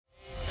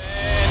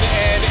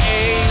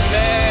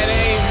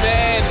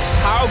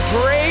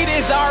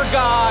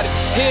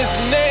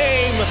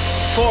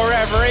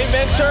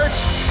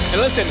And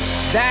listen,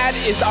 that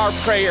is our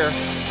prayer,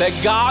 that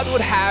God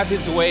would have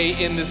his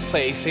way in this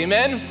place.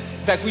 Amen?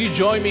 In fact, will you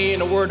join me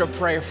in a word of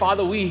prayer?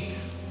 Father, we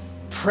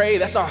pray,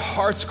 that's our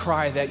heart's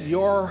cry, that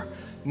your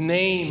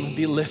name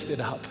be lifted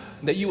up,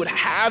 that you would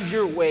have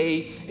your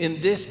way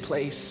in this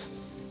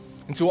place,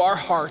 into our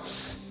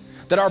hearts,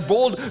 that our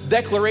bold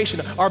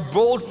declaration, our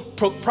bold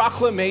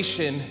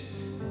proclamation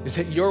is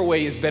that your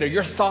way is better.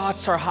 Your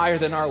thoughts are higher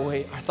than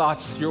our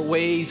thoughts. Your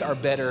ways are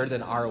better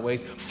than our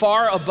ways.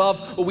 Far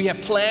above what we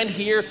have planned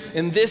here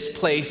in this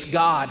place,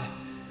 God,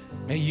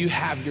 may you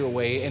have your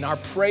way. And our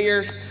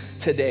prayer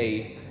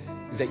today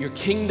is that your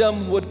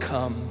kingdom would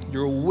come,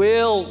 your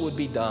will would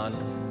be done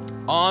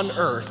on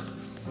earth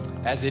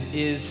as it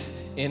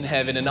is in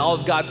heaven. And all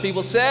of God's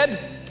people said,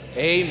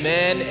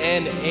 amen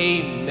and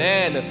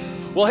amen.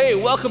 Well, hey,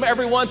 welcome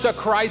everyone to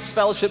Christ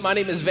Fellowship. My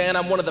name is Van.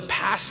 I'm one of the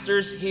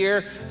pastors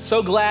here.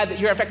 So glad that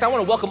you're here. In fact, I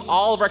want to welcome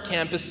all of our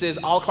campuses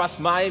all across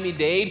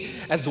Miami-Dade,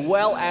 as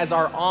well as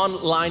our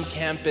online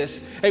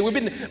campus. Hey, we've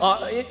been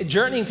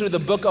journeying through the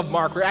book of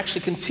Mark. We're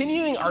actually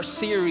continuing our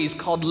series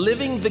called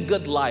Living the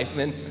Good Life.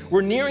 And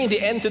we're nearing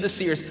the end to the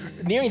series,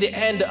 nearing the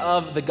end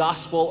of the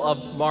Gospel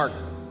of Mark.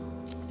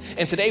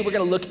 And today we're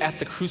going to look at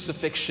the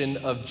crucifixion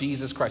of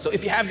Jesus Christ. So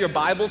if you have your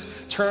Bibles,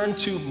 turn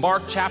to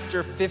Mark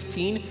chapter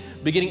 15,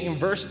 beginning in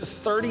verse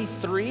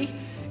 33.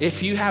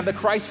 If you have the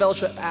Christ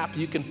Fellowship app,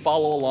 you can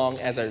follow along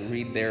as I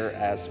read there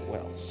as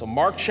well. So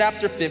Mark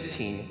chapter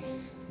 15,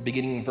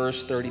 beginning in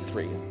verse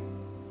 33.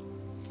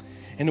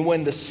 And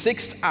when the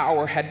 6th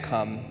hour had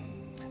come,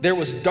 there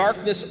was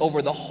darkness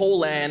over the whole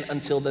land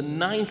until the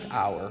 9th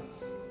hour.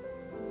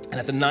 And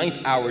at the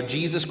 9th hour,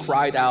 Jesus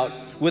cried out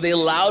with a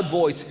loud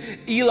voice,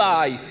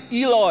 Eli,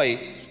 Eloi,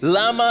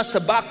 lama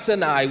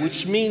sabachthani,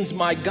 which means,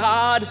 my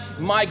God,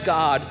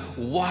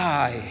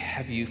 why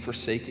have you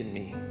forsaken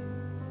me?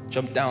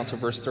 Jump down to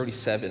verse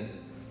 37.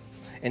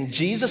 And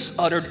Jesus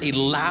uttered a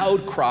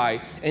loud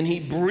cry, and he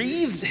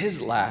breathed his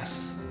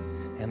last,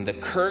 and the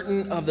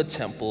curtain of the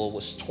temple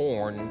was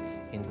torn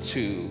in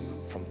two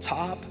from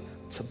top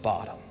to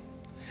bottom.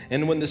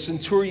 And when the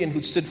centurion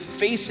who stood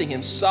facing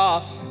him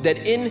saw that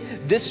in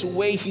this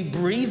way he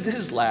breathed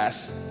his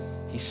last,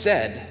 he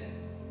said,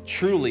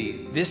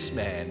 truly, this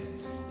man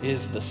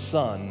is the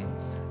Son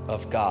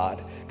of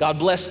God. God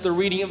bless the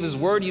reading of his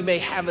word. You may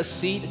have a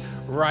seat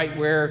right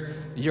where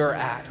you're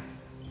at.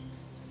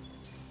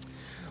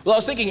 Well, I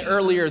was thinking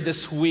earlier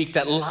this week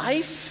that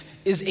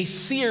life is a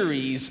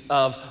series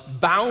of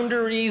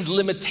boundaries,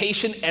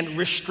 limitation, and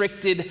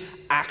restricted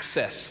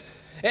access.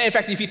 In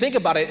fact, if you think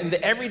about it, in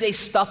the everyday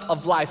stuff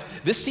of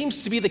life, this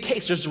seems to be the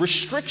case. There's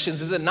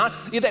restrictions, is it not?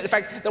 In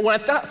fact, when I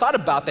thought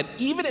about that,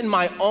 even in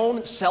my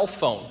own cell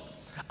phone,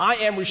 I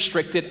am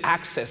restricted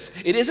access.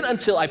 It isn't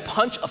until I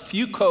punch a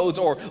few codes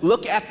or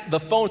look at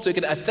the phone so it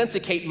can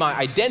authenticate my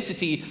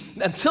identity,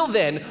 until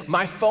then,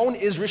 my phone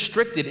is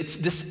restricted. It's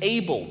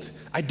disabled.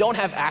 I don't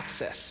have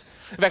access.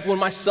 In fact, when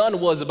my son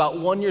was about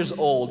 1 year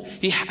old,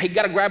 he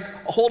got to grab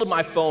a hold of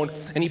my phone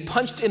and he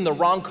punched in the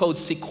wrong code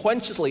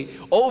sequentially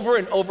over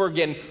and over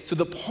again to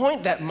the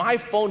point that my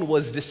phone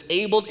was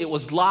disabled. It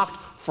was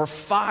locked for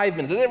 5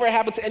 minutes. Has it ever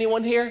happened to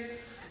anyone here?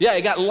 Yeah,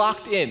 it got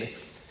locked in.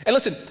 And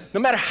listen, no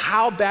matter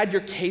how bad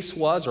your case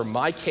was or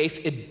my case,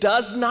 it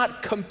does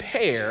not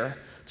compare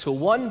to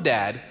one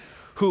dad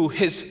who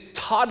his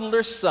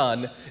toddler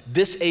son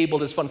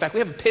disabled his phone. In fact, we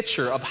have a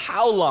picture of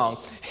how long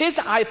his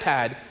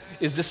iPad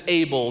is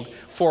disabled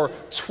for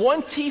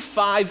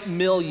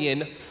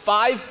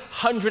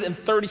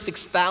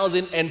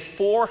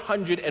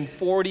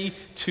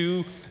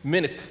 25,536,442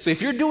 minutes. So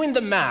if you're doing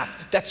the math,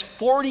 that's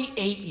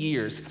 48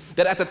 years.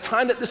 That at the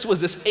time that this was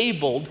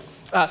disabled,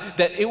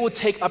 that it would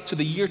take up to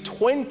the year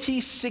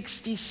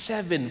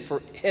 2067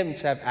 for him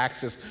to have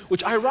access,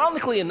 which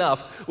ironically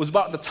enough was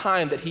about the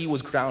time that he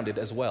was grounded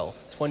as well,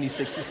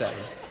 2067.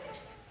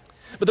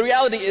 But the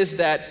reality is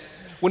that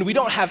when we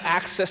don't have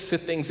access to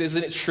things,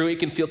 isn't it true? It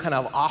can feel kind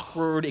of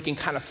awkward. It can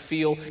kind of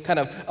feel kind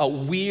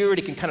of weird.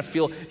 It can kind of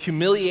feel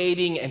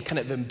humiliating and kind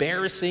of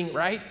embarrassing,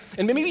 right?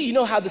 And maybe you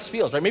know how this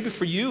feels, right? Maybe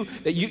for you,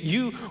 that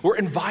you were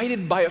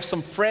invited by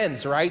some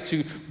friends, right,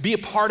 to be a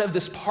part of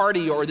this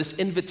party or this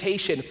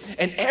invitation,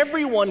 and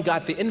everyone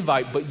got the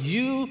invite, but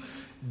you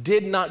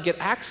did not get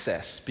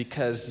access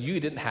because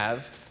you didn't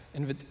have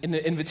an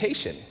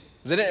invitation.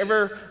 Has it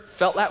ever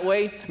felt that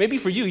way? Maybe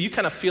for you, you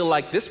kind of feel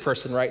like this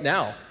person right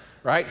now.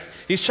 Right?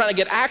 He's trying to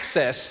get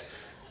access,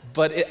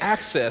 but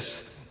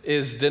access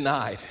is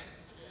denied.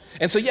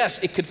 And so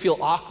yes, it could feel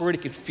awkward,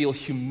 it could feel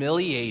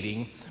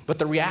humiliating, but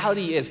the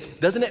reality is,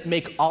 doesn't it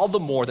make all the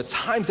more the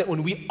times that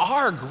when we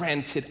are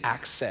granted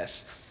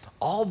access,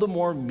 all the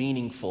more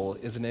meaningful,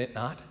 isn't it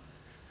not?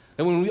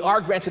 And when we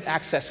are granted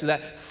access to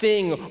that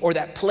thing or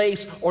that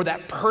place or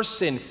that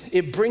person,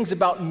 it brings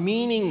about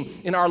meaning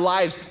in our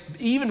lives,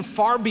 even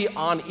far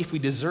beyond if we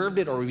deserved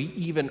it or we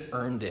even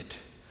earned it.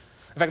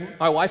 In fact,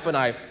 my wife and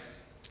I,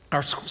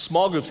 our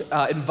small groups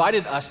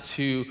invited us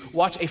to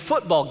watch a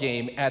football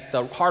game at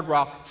the Hard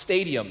Rock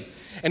Stadium.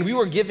 And we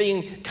were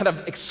giving kind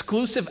of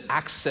exclusive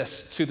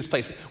access to this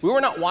place. We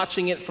were not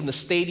watching it from the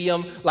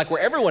stadium like where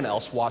everyone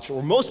else watched it,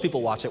 where most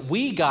people watch it.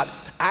 We got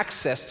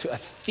access to a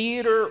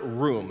theater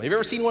room. Have you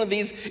ever seen one of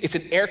these? It's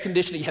an air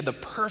conditioning. You had the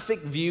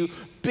perfect view,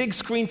 big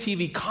screen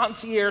TV,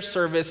 concierge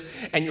service,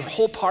 and your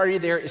whole party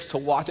there is to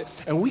watch it.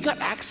 And we got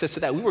access to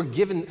that. We were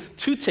given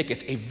 2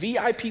 tickets, a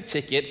VIP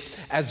ticket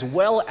as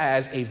well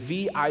as a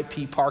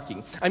VIP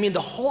parking. I mean, the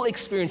whole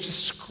experience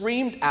just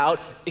screamed out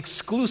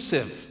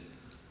exclusive.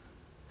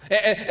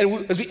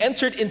 And as we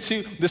entered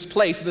into this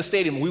place, the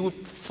stadium, we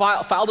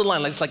filed in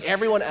line just like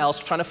everyone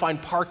else trying to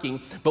find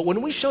parking. But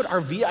when we showed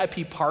our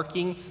VIP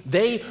parking,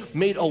 they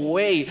made a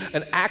way,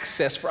 an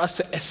access for us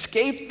to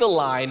escape the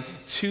line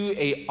to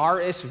a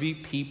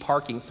RSVP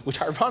parking,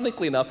 which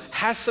ironically enough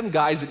has some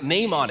guy's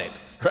name on it,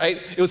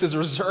 right? It was his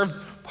reserved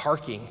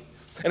parking.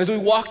 And as we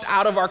walked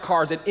out of our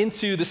cars and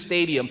into the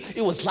stadium,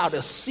 it was loud,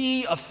 a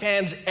sea of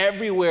fans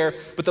everywhere.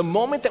 But the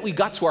moment that we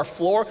got to our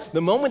floor,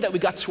 the moment that we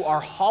got to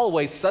our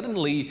hallway,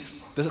 suddenly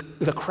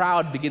the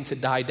crowd began to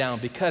die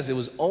down because it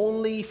was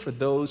only for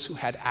those who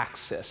had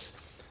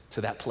access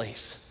to that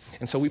place.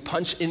 And so we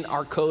punched in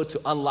our code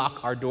to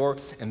unlock our door,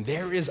 and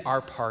there is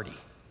our party.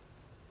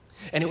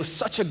 And it was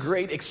such a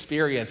great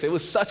experience. It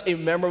was such a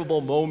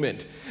memorable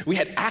moment. We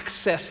had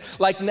access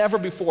like never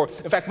before.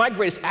 In fact, my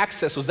greatest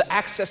access was the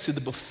access to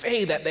the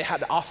buffet that they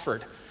had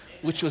offered,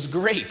 which was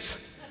great.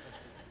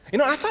 You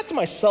know, I thought to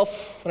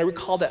myself, when I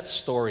recall that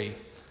story,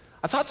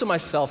 I thought to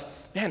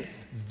myself, man,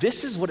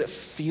 this is what it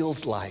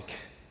feels like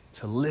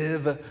to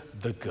live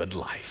the good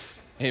life.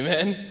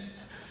 Amen?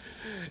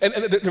 And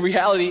the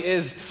reality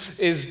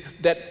is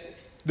that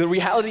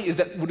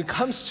when it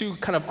comes to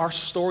kind of our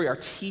story, our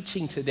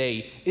teaching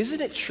today,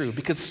 isn't it true?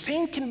 Because the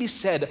same can be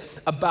said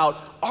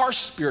about our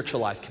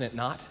spiritual life, can it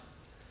not?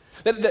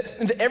 That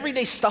in the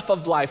everyday stuff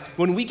of life,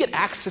 when we get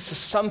access to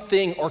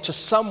something or to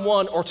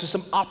someone or to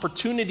some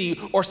opportunity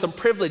or some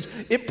privilege,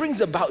 it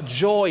brings about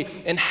joy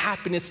and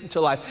happiness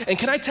into life. And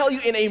can I tell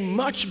you in a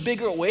much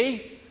bigger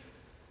way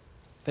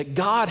that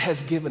God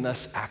has given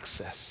us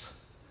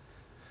access?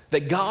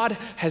 That God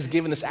has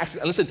given us access.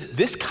 And listen,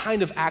 this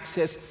kind of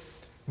access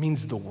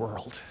means the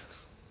world.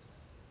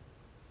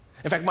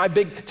 In fact, my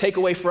big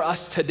takeaway for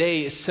us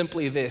today is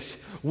simply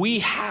this: we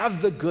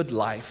have the good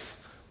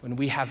life when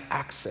we have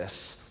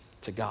access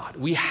to God.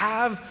 We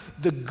have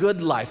the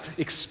good life,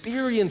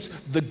 experience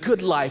the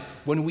good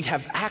life when we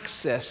have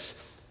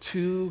access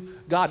to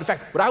God. In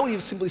fact, what I would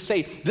even simply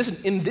say, listen,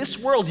 in this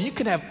world, you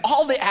can have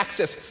all the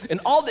access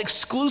and all the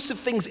exclusive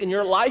things in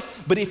your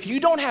life, but if you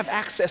don't have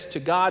access to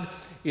God,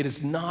 it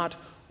is not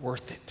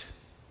worth it.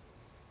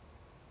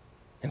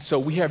 And so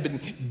we have been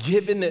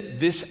given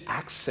this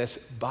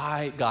access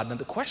by God. Now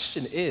the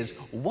question is,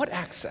 what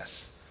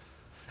access?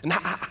 And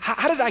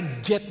how did I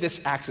get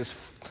this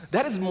access?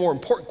 That is the more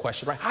important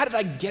question, right? How did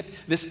I get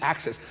this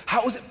access?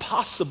 How is it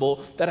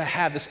possible that I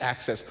have this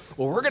access?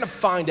 Well, we're gonna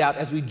find out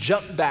as we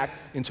jump back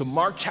into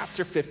Mark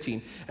chapter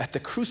 15 at the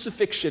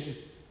crucifixion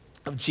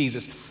of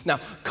Jesus. Now,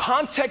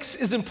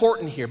 context is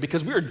important here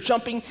because we are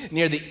jumping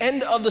near the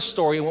end of the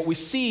story, and what we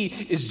see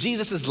is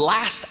Jesus'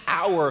 last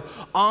hour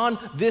on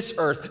this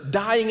earth,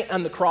 dying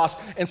on the cross.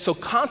 And so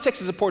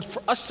context is important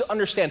for us to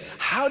understand,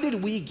 how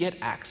did we get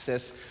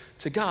access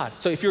to God?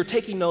 So if you're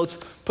taking notes,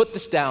 put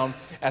this down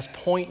as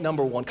point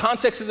number 1.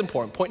 Context is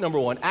important. Point number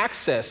 1,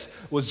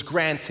 access was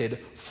granted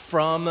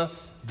from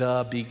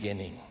the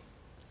beginning.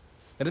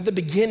 And at the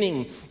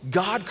beginning,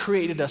 God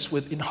created us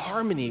in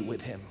harmony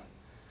with Him.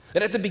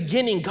 That at the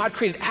beginning, God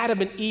created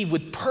Adam and Eve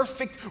with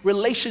perfect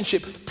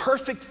relationship,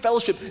 perfect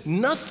fellowship.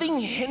 Nothing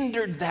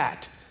hindered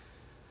that.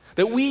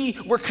 That we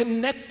were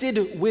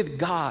connected with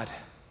God.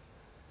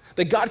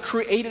 That God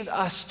created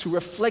us to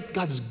reflect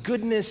God's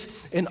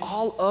goodness in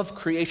all of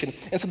creation.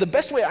 And so the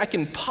best way I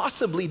can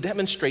possibly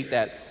demonstrate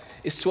that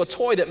is to a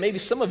toy that maybe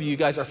some of you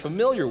guys are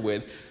familiar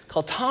with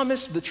called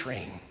Thomas the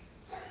Train.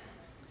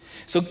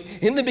 So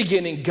in the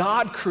beginning,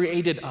 God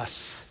created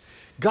us.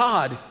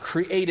 God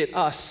created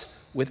us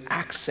with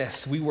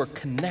access. We were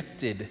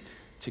connected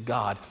to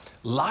God.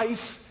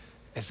 Life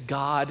as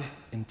God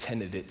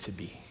intended it to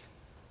be.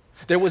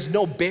 There was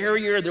no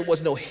barrier, there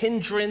was no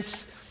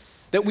hindrance,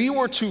 that we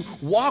were to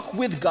walk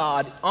with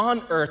God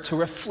on earth to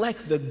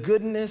reflect the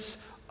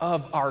goodness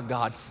of our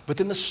God. But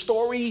then the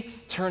story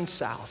turned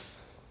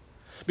south.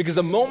 Because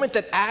the moment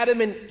that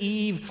Adam and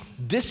Eve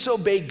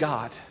disobeyed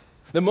God,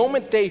 the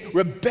moment they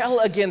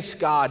rebel against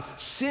God,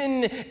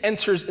 sin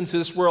enters into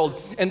this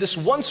world, and this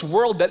once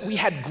world that we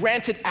had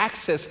granted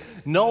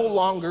access no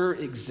longer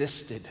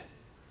existed.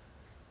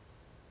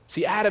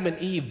 See, Adam and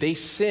Eve, they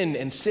sin,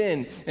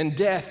 and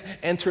death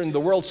enter in the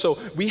world. So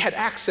we had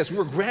access, we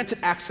were granted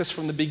access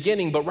from the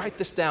beginning, but write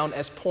this down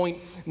as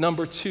point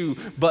number 2.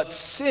 But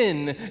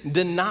sin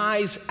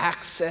denies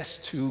access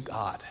to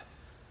God.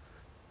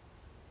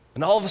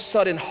 And all of a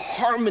sudden,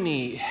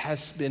 harmony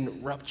has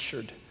been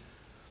ruptured.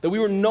 That we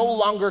were no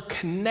longer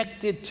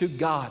connected to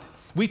God.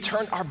 We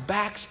turned our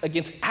backs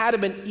against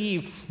Adam and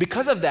Eve.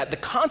 Because of that, the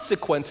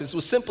consequences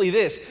was simply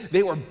this: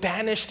 they were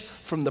banished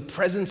from the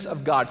presence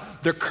of God.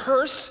 Their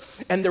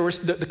curse and there was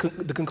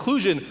the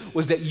conclusion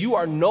was that you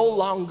are no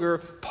longer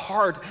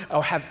part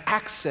or have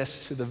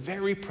access to the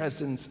very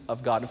presence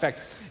of God. In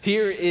fact,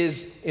 here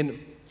is in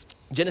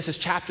Genesis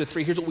chapter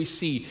 3, here's what we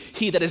see.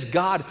 He, that is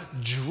God,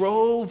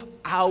 drove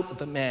out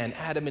the man,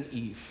 Adam and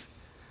Eve.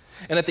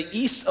 And at the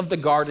east of the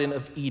Garden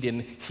of Eden,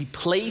 he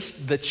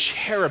placed the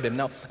cherubim.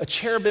 Now, a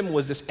cherubim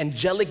was this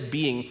angelic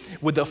being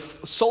with the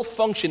sole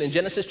function in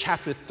Genesis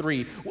chapter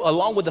 3,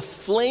 along with a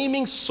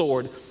flaming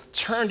sword,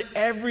 turned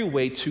every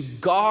way to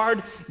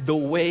guard the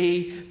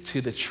way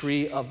to the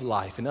tree of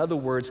life. In other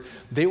words,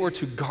 they were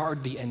to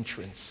guard the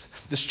entrance.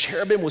 This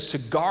cherubim was to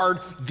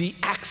guard the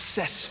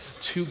access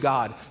to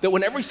God. That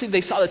whenever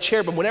they saw the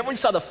cherubim, whenever they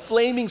saw the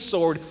flaming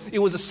sword, it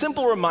was a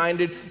simple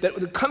reminder that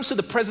when it comes to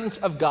the presence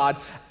of God,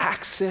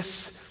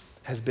 access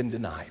has been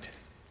denied.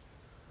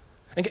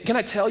 And can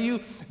I tell you,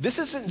 this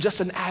isn't just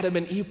an Adam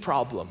and Eve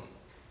problem.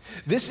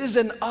 This is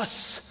an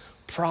us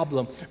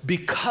problem.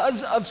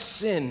 Because of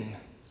sin,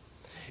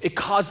 it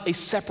caused a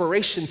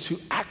separation to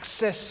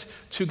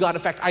access to God.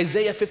 In fact,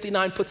 Isaiah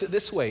 59 puts it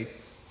this way: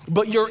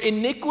 but your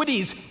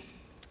iniquities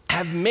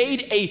have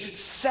made a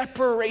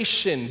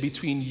separation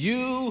between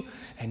you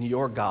and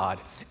your God,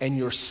 and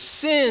your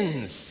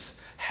sins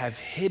have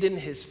hidden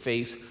his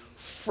face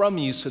from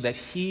you so that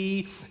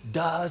he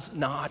does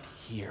not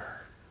hear.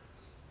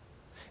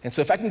 And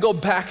so if I can go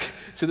back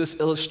to this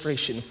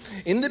illustration,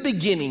 in the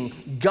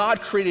beginning,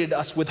 God created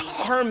us with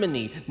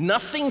harmony,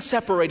 nothing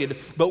separated,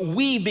 but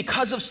we,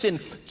 because of sin,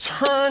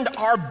 turned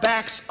our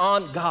backs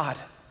on God,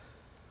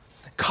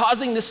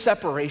 causing this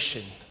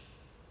separation.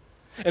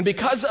 And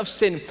because of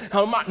sin,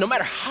 no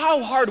matter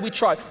how hard we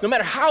try,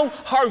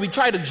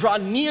 to draw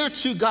near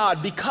to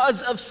God,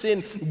 because of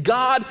sin,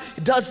 God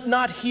does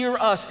not hear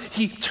us.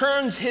 He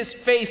turns his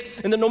face.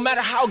 And then no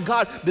matter how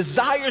God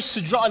desires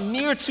to draw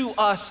near to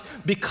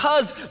us,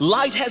 because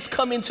light has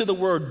come into the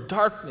world,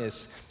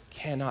 darkness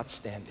cannot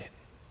stand it.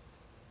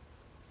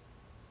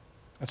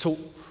 And so,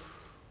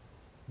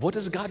 what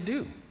does God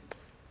do?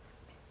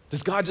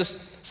 Does God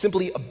just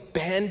simply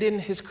abandon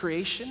his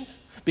creation?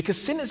 Because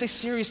sin is a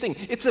serious thing.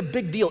 It's a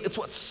big deal. It's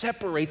what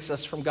separates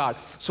us from God.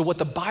 So what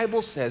the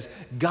Bible says,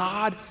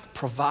 God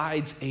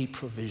provides a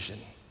provision.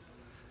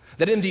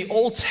 That in the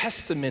Old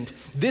Testament,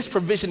 this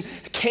provision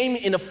came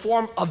in a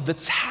form of the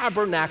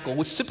tabernacle,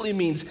 which simply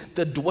means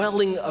the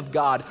dwelling of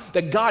God.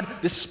 That God,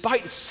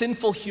 despite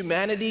sinful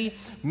humanity,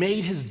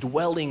 made his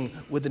dwelling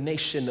with the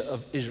nation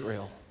of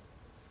Israel.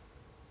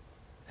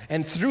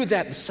 And through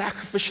that, the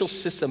sacrificial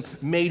system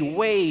made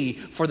way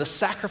for the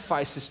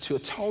sacrifices to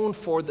atone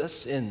for the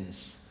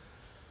sins.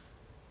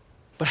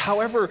 But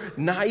however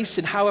nice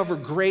and however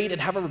great and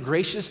however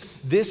gracious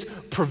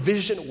this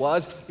provision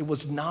was, it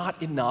was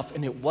not enough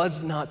and it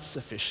was not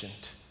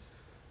sufficient.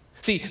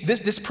 See,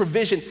 this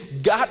provision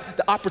got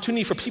the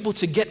opportunity for people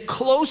to get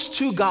close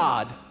to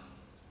God,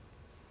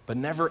 but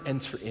never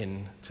enter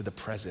into the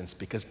presence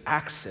because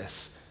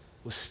access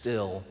was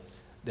still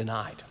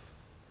denied.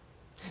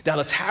 Now,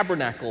 the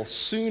tabernacle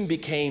soon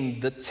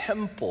became the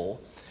temple,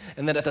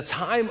 and then at the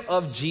time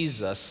of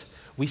Jesus,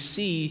 we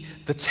see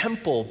the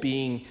temple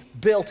being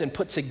built and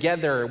put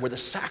together where the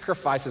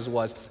sacrifices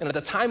was. And at the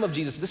time of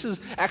Jesus, this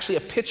is actually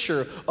a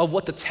picture of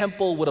what the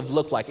temple would have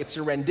looked like. It's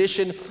a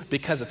rendition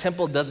because the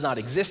temple does not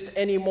exist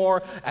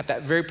anymore at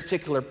that very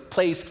particular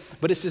place,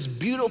 but it's this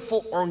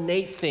beautiful,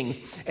 ornate thing.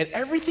 And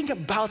everything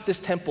about this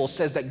temple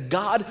says that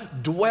God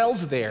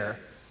dwells there.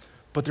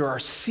 But there are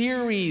a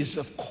series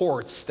of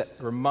courts that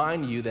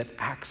remind you that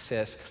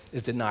access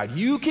is denied.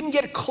 You can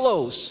get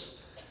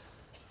close,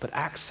 but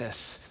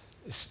access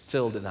is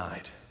still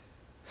denied.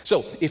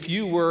 So if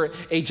you were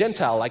a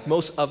Gentile, like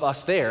most of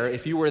us there,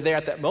 if you were there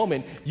at that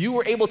moment, you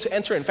were able to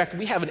enter. In fact,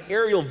 we have an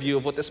aerial view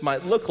of what this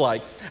might look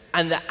like.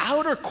 And the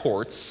outer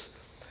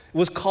courts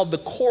was called the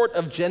Court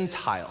of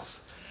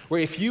Gentiles, where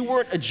if you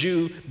weren't a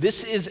Jew,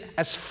 this is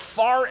as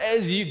far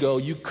as you go.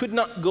 You could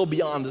not go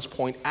beyond this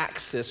point.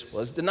 Access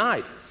was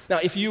denied. Now,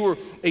 if you were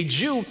a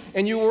Jew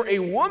and you were a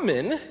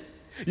woman,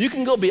 you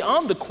can go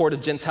beyond the court of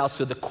Gentiles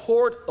to the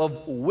court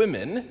of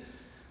women,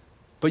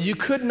 but you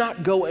could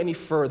not go any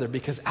further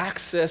because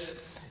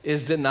access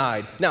is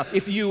denied. Now,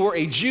 if you were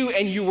a Jew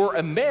and you were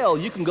a male,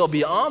 you can go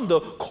beyond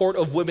the court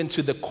of women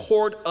to the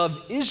court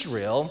of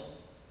Israel,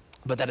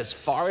 but that as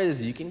far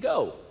as you can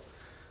go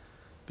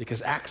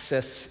because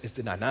access is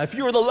denied. Now, if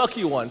you were the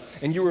lucky one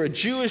and you were a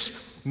Jewish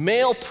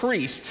male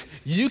priest,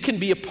 you can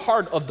be a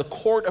part of the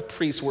court of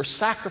priests where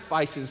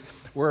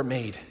sacrifices were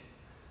made.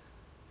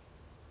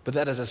 But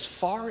that is as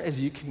far as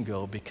you can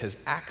go because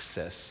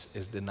access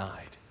is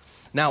denied.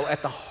 Now,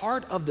 at the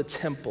heart of the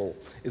temple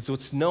is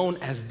what's known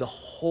as the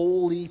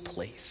holy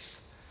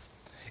place.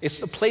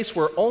 It's a place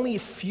where only a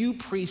few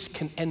priests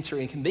can enter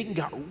and they can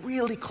get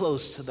really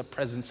close to the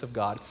presence of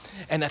God.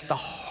 And at the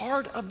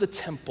heart of the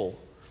temple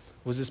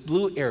was this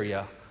blue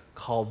area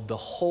called the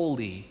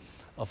Holy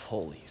of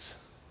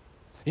Holies.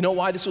 You know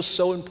why this was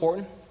so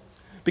important?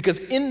 Because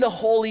in the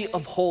Holy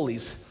of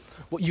Holies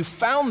What you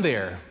found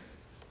there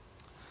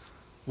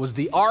was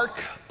the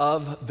Ark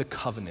of the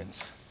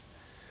Covenant,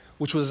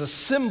 which was a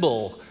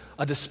symbol,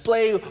 a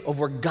display of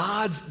where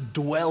God's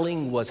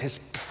dwelling was, his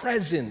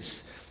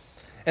presence.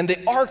 And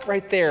the ark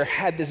right there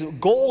had this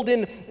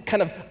golden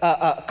kind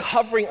of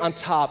covering on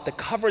top that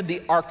covered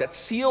the ark, that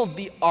sealed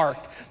the ark,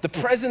 the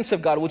presence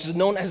of God, which is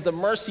known as the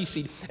mercy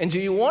seat. And do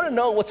you want to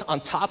know what's on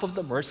top of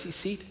the mercy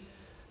seat?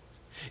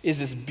 Is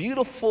this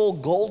beautiful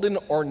golden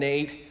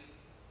ornate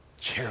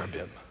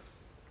cherubim.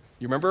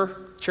 You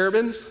remember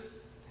cherubims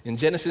in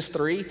Genesis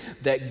 3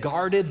 that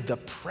guarded the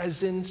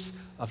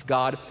presence of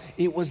God?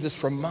 It was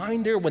this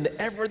reminder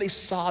whenever they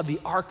saw the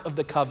Ark of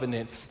the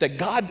Covenant that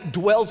God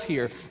dwells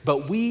here,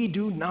 but we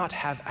do not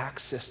have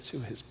access to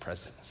his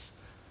presence.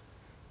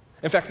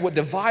 In fact, what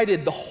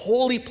divided the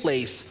holy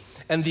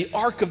place and the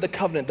Ark of the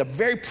Covenant, the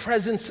very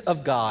presence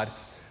of God,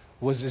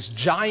 was this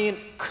giant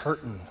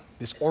curtain,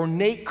 this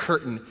ornate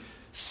curtain,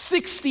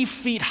 60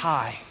 feet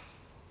high,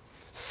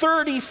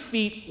 30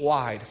 feet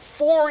wide,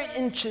 4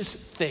 inches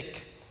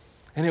thick.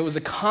 And it was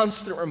a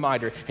constant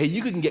reminder, hey,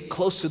 you can get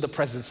close to the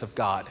presence of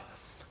God,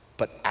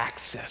 but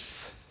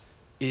access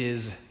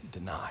is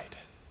denied.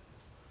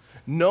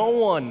 No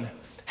one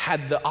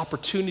had the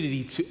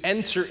opportunity to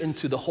enter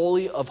into the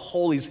Holy of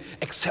Holies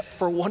except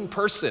for one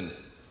person,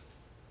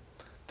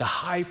 the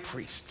high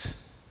priest.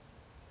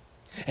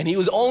 And he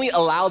was only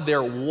allowed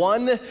there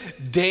one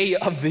day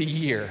of the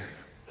year,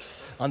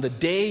 on the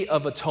Day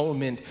of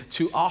Atonement,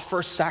 to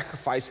offer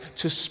sacrifice,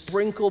 to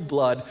sprinkle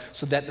blood,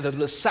 so that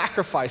the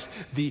sacrifice,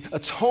 the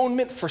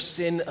atonement for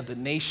sin of the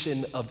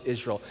nation of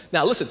Israel.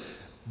 Now listen,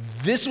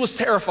 this was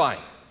terrifying,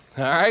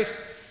 all right?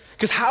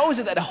 Because how is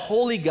it that a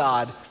holy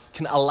God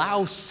can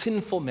allow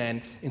sinful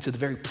men into the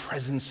very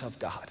presence of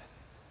God?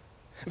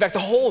 In fact, the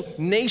whole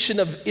nation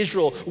of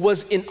Israel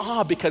was in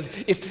awe, because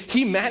if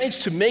he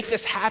managed to make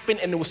this happen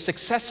and it was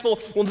successful,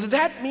 well,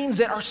 that means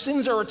that our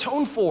sins are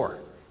atoned for.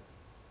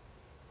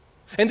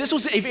 And this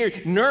was a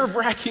very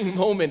nerve-wracking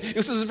moment.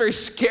 This was a very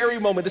scary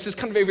moment. This is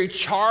kind of a very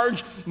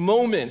charged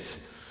moment,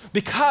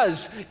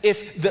 because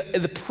if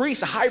the priest,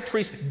 the high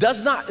priest,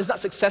 is not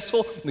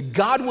successful,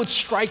 God would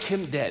strike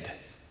him dead.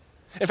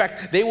 In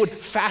fact, they would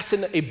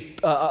fasten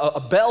a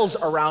bells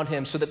around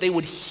him so that they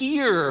would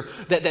hear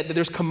that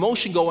there's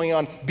commotion going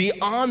on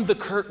beyond the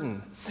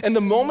curtain. And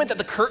the moment that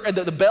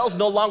the bells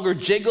no longer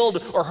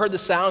jiggled or heard the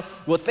sound,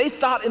 what they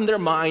thought in their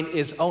mind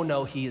is, oh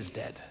no, he is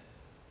dead.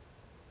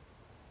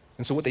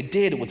 And so what they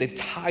did was they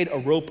tied a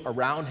rope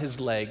around his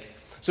leg.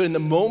 So in the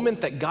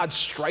moment that God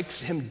strikes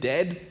him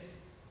dead,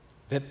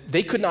 that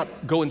they could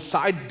not go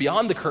inside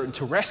beyond the curtain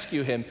to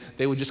rescue him.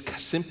 They would just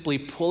simply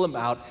pull him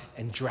out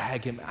and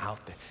drag him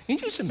out there. Can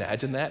you just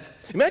imagine that?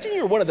 Imagine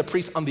you're one of the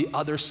priests on the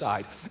other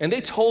side, and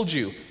they told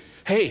you,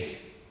 hey,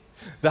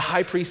 the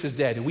high priest is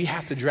dead, and we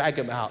have to drag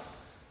him out.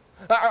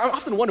 I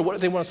often wonder what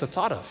they must have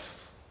thought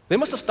of. They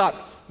must have thought,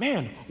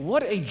 man,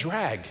 what a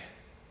drag.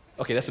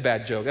 Okay, that's a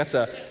bad joke. It's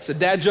a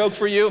dad joke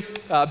for you.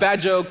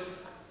 Bad joke.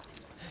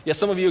 Yeah,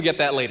 some of you will get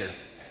that later.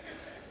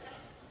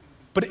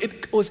 But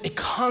it was a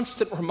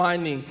constant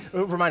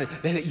reminder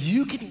that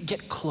you can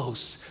get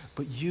close,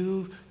 but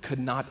you could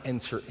not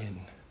enter in.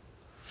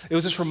 It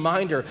was this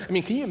reminder. I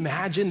mean, can you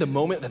imagine the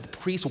moment that the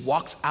priest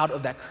walks out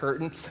of that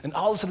curtain and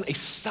all of a sudden a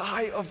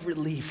sigh of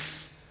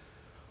relief?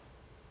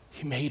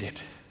 He made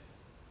it.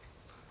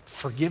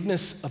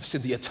 Forgiveness of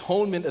sin, the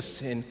atonement of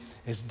sin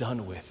is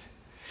done with.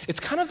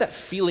 It's kind of that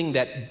feeling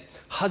that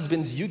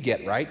husbands you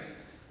get, right?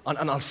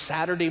 On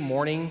Saturday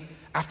morning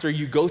after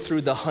you go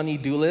through the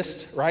honey-do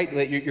list, right?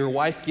 That your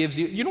wife gives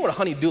you. You know what a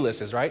honey-do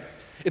list is, right?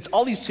 It's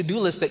all these to-do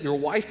lists that your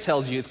wife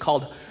tells you. It's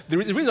called, the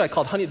reason I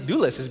call it honey-do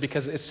list is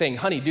because it's saying,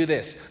 honey, do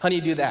this, honey,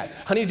 do that,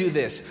 honey, do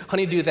this,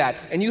 honey, do that.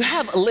 And you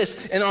have a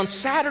list, and on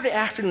Saturday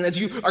afternoon, as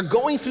you are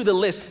going through the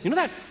list, you know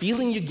that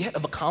feeling you get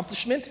of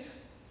accomplishment?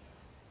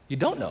 You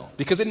don't know,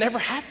 because it never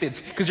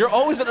happens, because you're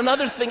always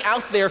another thing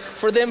out there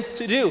for them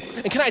to do.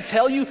 And can I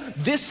tell you,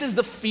 this is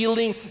the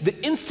feeling, the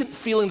instant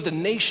feeling that the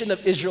nation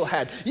of Israel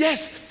had.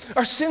 Yes,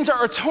 our sins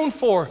are atoned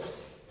for,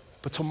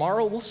 but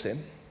tomorrow we'll sin,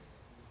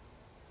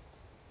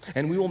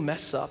 and we will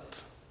mess up,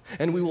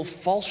 and we will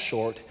fall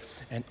short,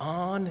 and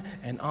on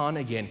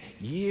again,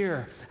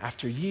 year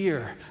after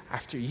year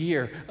after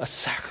year, a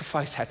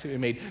sacrifice had to be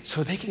made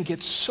so they can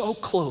get so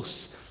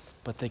close,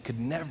 but they could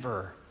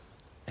never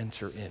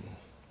enter in.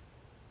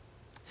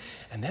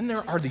 And then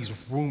there are these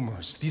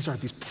rumors,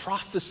 these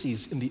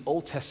prophecies in the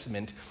Old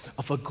Testament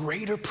of a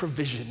greater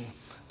provision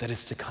that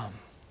is to come,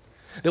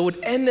 that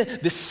would end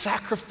this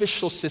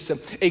sacrificial system,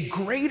 a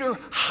greater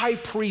high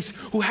priest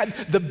who had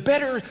the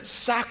better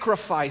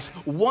sacrifice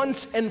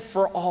once and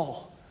for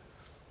all.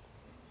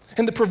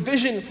 And the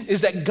provision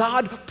is that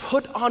God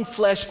put on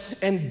flesh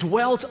and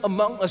dwelt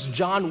among us,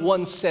 John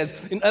 1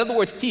 says. In other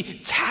words, he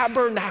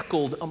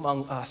tabernacled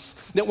among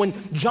us. That when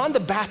John the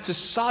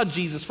Baptist saw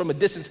Jesus from a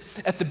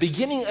distance at the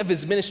beginning of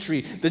his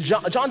ministry,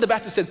 John the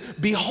Baptist says,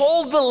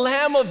 "Behold the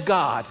Lamb of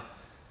God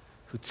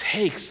who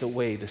takes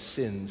away the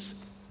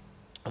sins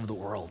of the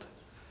world."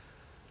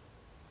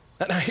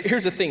 Now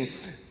here's the thing.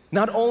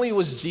 Not only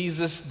was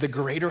Jesus the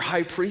greater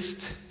high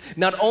priest,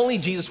 not only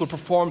Jesus would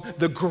perform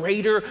the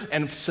greater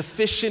and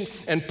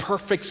sufficient and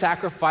perfect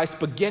sacrifice,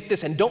 but get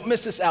this, and don't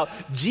miss this out,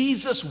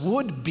 Jesus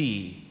would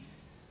be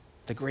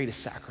the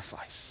greatest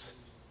sacrifice.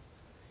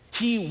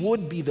 He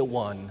would be the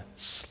one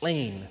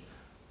slain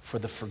for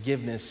the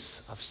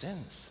forgiveness of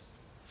sins.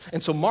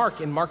 And so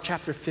Mark, in Mark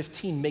chapter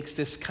 15, makes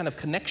this kind of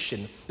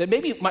connection that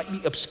maybe might be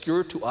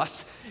obscure to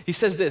us. He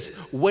says this,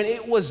 when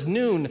it was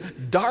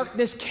noon,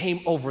 darkness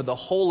came over the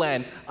whole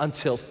land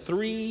until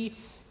 3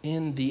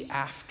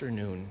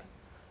 p.m.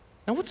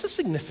 Now, what's the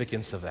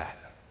significance of that?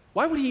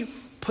 Why would he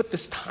put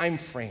this time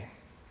frame?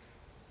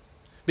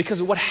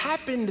 Because what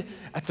happened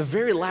at the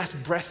very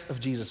last breath of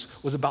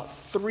Jesus was about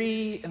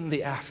 3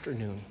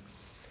 p.m.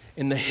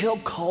 in the hill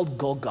called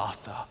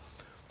Golgotha,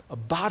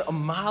 about a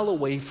mile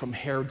away from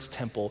Herod's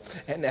temple.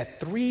 And at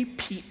 3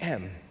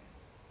 p.m.,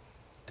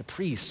 the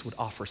priests would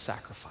offer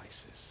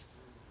sacrifices.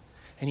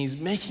 And he's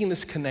making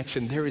this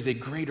connection. There is a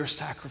greater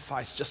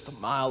sacrifice just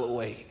a mile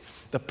away.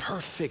 The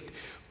perfect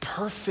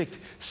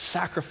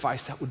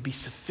sacrifice that would be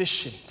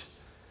sufficient.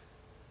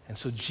 And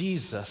so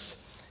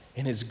Jesus,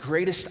 in his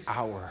greatest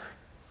hour,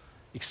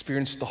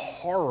 experienced the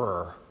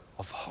horror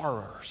of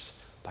horrors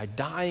by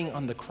dying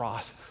on the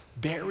cross,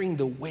 bearing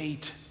the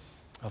weight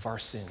of our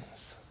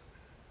sins.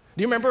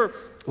 Do you remember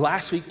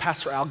last week,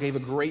 Pastor Al gave a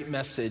great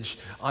message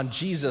on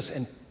Jesus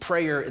and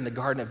prayer in the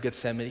Garden of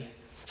Gethsemane?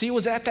 See, it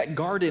was at that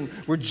garden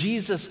where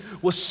Jesus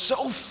was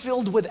so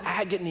filled with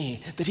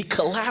agony that he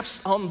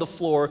collapsed on the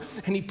floor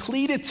and he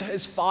pleaded to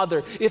his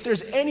Father, if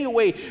there's any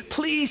way,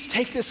 please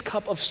take this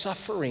cup of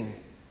suffering.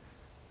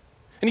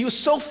 And he was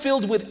so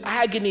filled with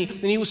agony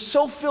and he was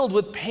so filled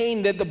with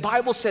pain that the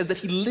Bible says that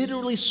he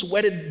literally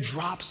sweated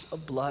drops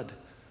of blood.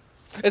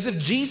 As if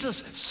Jesus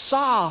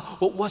saw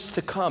what was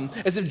to come,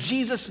 as if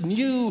Jesus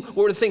knew what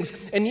were the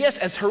things. And yes,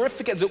 as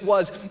horrific as it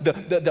was,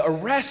 the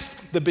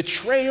arrest, the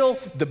betrayal,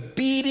 the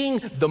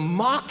beating, the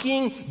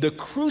mocking, the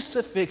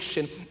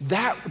crucifixion,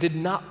 that did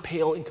not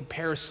pale in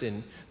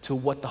comparison to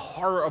what the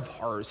horror of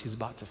horrors he's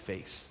about to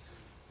face.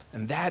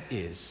 And that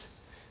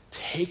is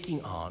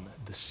taking on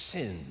the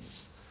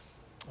sins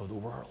of the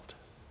world.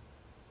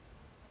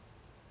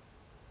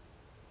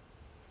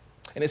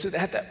 And it's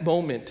at that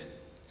moment,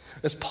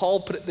 as Paul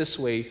put it this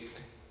way,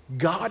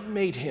 God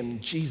made him,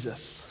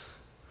 Jesus,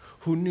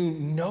 who knew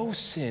no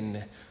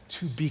sin,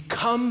 to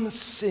become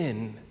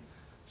sin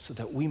so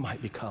that we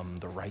might become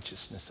the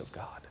righteousness of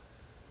God.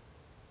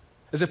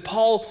 As if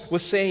Paul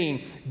was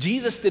saying,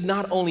 Jesus did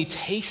not only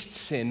taste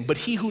sin, but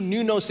he who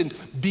knew no sin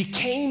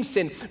became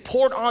sin,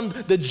 poured on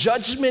the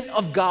judgment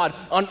of God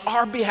on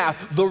our behalf,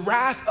 the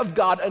wrath of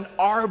God on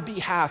our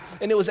behalf.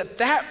 And it was at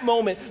that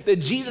moment that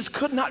Jesus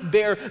could not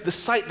bear the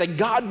sight that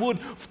God would,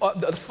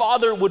 the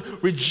Father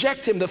would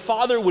reject him, the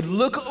Father would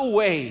look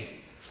away,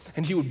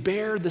 and he would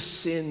bear the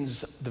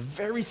sins, the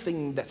very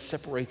thing that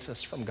separates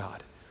us from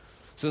God.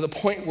 To the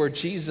point where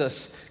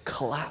Jesus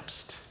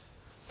collapsed.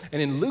 And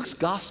in Luke's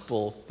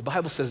gospel, the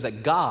Bible says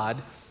that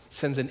God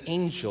sends an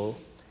angel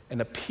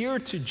and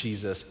appeared to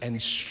Jesus and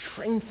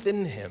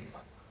strengthened him.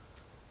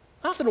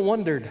 I often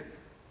wondered,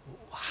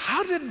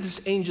 how did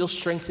this angel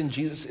strengthen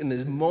Jesus in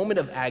this moment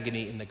of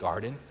agony in the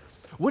garden?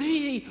 What did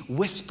he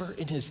whisper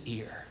in his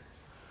ear?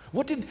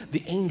 What did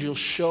the angel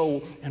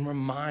show and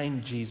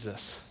remind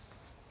Jesus?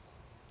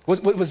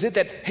 Was it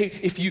that, hey,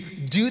 if you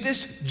do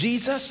this,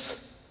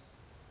 Jesus,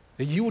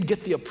 that you would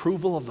get the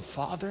approval of the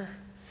Father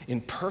in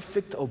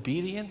perfect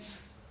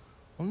obedience?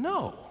 Well,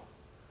 no.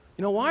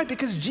 You know why?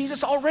 Because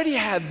Jesus already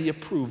had the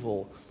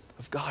approval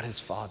of God his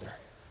Father.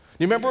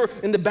 You remember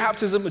in the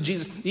baptism of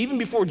Jesus, even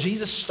before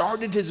Jesus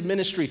started his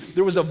ministry,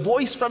 there was a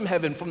voice from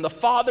heaven, from the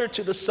Father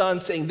to the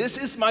Son, saying, "This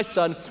is my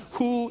Son,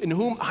 in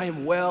whom I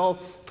am well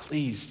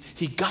pleased."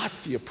 He got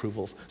the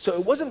approval. So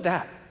it wasn't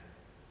that.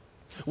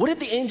 What did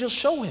the angel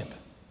show him?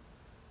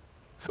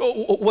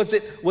 Was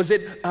it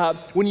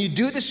when you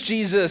do this,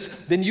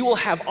 Jesus, then you will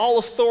have all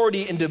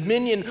authority and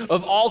dominion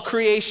of all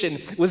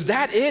creation? Was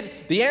that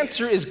it? The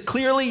answer is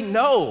clearly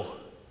no,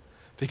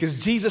 because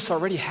Jesus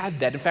already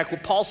had that. In fact,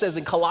 what Paul says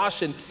in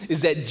Colossians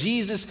is that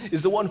Jesus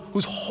is the one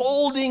who's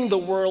holding the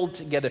world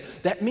together.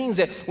 That means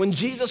that when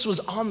Jesus was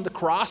on the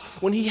cross,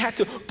 when he had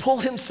to pull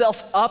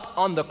himself up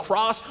on the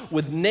cross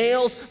with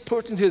nails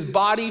put into his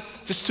body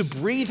just to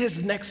breathe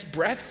his next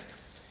breath,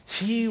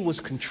 he was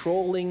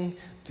controlling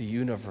the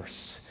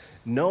universe.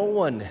 No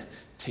one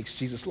takes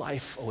Jesus'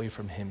 life away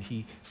from him.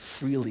 He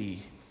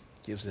freely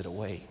gives it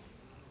away.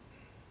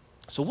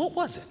 So what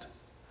was it?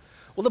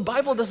 Well, the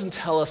Bible doesn't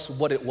tell us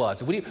what it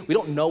was. We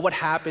don't know what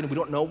happened. We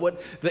don't know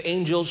what the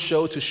angels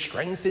showed to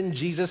strengthen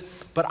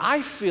Jesus. But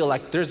I feel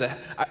like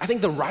I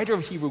think the writer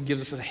of Hebrew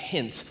gives us a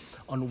hint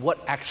on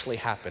what actually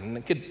happened.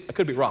 And I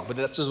could be wrong, but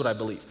that's just what I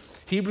believe.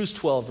 Hebrews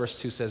 12, verse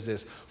 2 says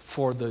this: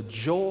 "For the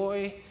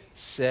joy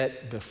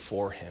set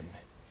before him,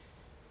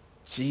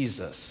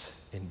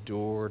 Jesus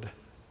endured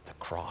the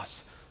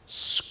cross,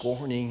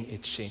 scorning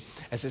its shame."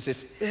 As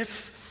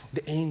if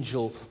the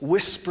angel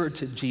whispered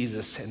to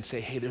Jesus and say,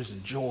 "Hey, there's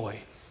joy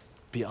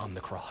beyond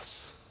the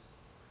cross."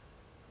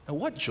 Now,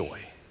 what joy?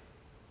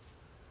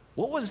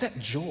 What was that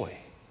joy?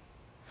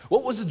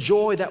 What was the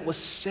joy that was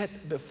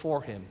set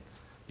before him?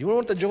 You know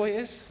what the joy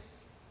is?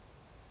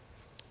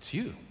 It's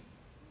you.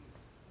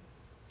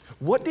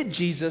 What did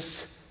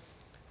Jesus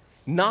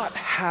not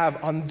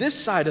have on this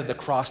side of the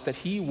cross that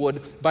he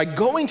would, by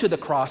going to the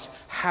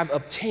cross, have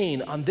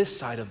obtained on this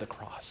side of the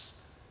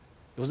cross?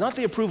 It was not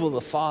the approval of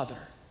the Father.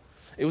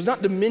 It was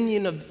not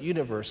dominion of the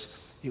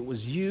universe. It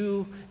was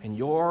you and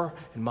your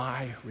and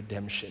my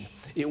redemption.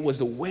 It was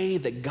the way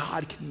that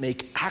God can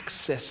make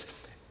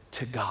access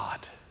to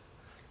God,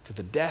 to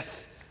the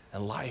death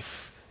and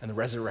life and the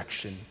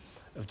resurrection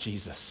of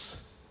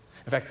Jesus.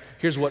 In fact,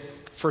 here's what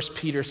 1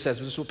 Peter says.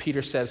 This is what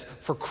Peter says.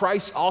 For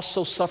Christ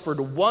also suffered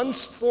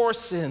once for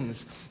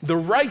sins, the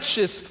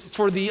righteous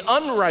for the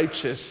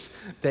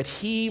unrighteous, that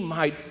he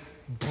might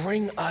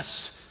bring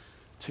us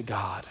to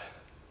God.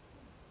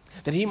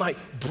 That he might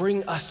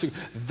bring us to,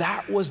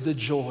 that was the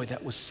joy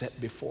that was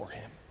set before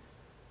him.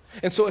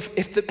 And so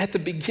if at the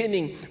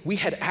beginning we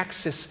had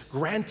access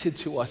granted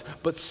to us,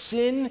 but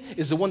sin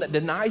is the one that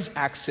denies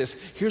access,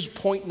 here's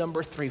point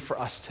number 3 for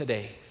us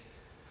today.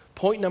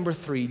 Point number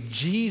 3,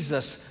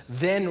 Jesus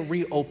then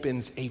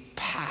reopens a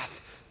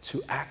path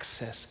to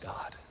access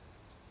God.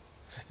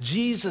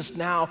 Jesus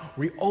now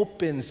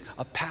reopens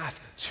a path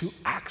to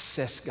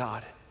access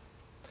God.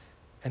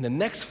 And the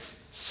next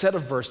set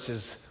of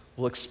verses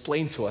will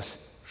explain to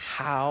us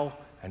how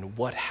and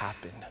what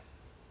happened.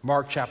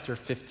 Mark chapter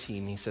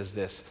 15, he says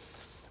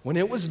this. When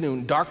it was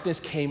noon, darkness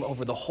came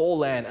over the whole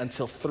land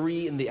until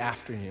 3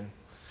 p.m.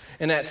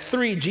 And at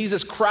 3,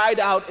 Jesus cried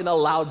out in a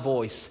loud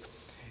voice,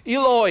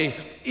 Eloi,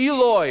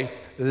 Eloi,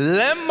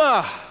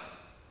 lema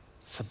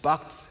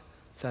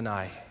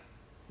sabachthani,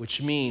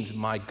 which means,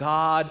 my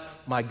God,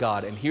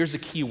 and here's the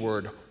key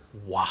word,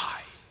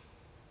 why?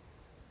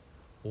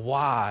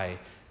 Why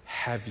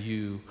have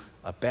you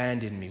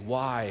abandoned me?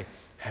 Why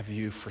have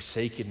you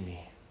forsaken me?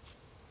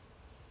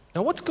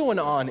 Now, what's going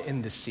on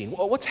in this scene?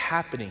 Well, what's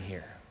happening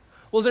here?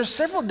 Well, there's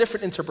several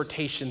different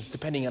interpretations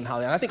depending on how,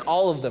 and I think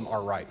all of them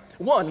are right.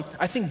 One,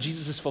 I think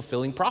Jesus is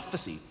fulfilling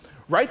prophecy.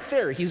 Right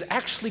there, he's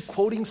actually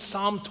quoting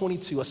Psalm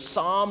 22, a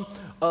psalm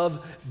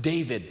of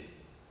David.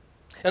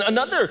 And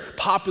another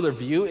popular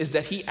view is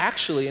that he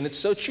actually, and it's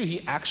so true,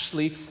 he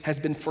actually has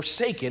been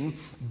forsaken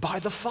by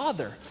the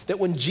Father. That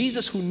when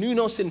Jesus, who knew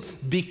no sin,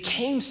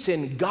 became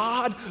sin,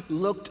 God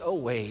looked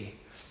away.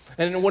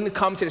 And one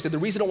commentator said the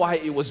reason why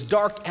it was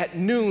dark at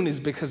noon is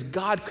because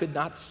God could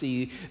not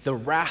see the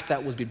wrath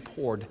that was being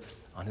poured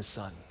on his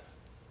Son.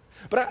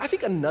 But I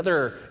think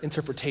another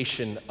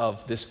interpretation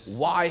of this,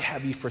 why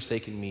have you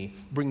forsaken me,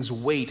 brings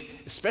weight,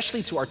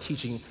 especially to our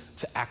teaching,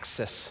 to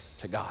access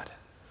to God.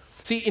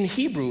 See, in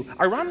Hebrew,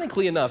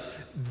 ironically enough,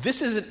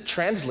 this isn't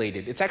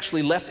translated. It's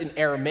actually left in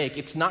Aramaic.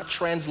 It's not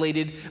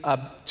translated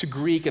to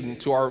Greek and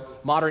to our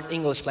modern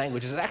English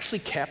language. It's actually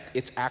kept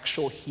its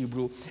actual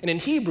Hebrew. And in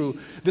Hebrew,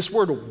 this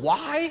word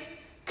why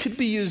could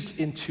be used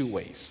in 2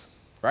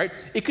 ways, right?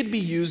 It could be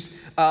used,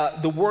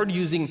 the word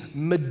using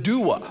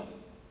medua.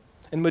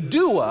 And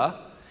medua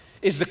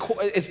is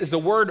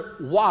the word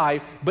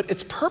why, but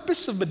its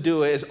purpose of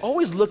medua is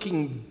always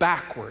looking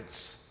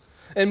backwards.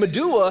 And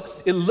medua,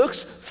 it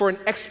looks for an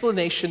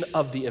explanation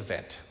of the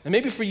event. And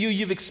maybe for you,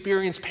 you've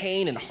experienced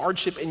pain and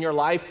hardship in your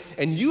life,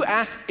 and you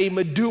ask a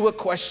medua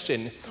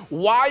question.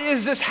 Why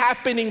is this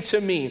happening to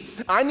me?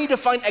 I need to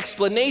find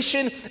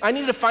explanation. I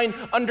need to find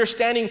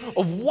understanding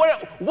of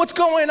what's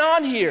going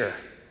on here.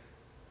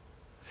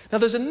 Now,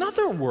 there's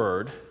another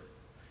word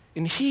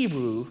in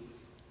Hebrew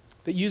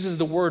that uses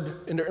the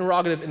word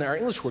interrogative in our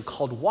English word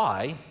called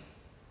why,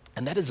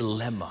 and that is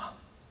lemma.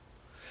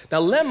 Now,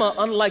 lemma,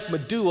 unlike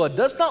medua,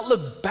 does not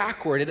look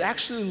backward. It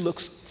actually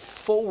looks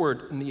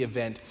forward in the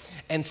event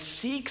and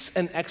seeks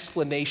an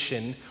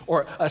explanation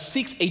or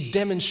seeks a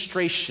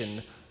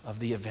demonstration of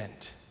the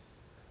event.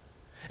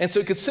 And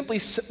so it could simply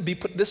be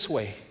put this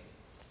way,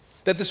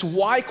 that this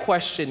why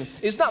question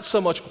is not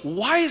so much,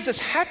 why is this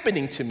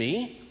happening to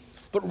me?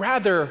 But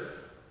rather,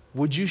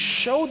 would you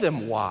show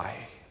them why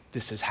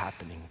this is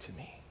happening to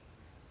me?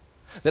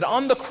 That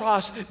on the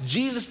cross,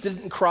 Jesus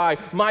didn't cry,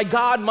 my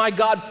God,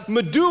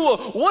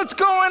 medua, what's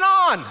going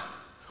on?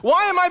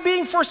 Why am I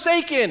being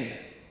forsaken?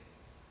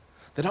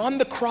 That on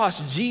the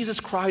cross, Jesus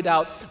cried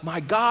out, my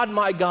God,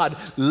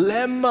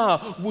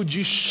 lemma, would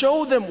you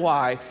show them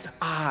why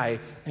I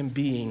am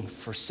being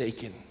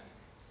forsaken?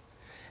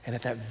 And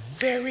at that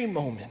very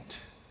moment,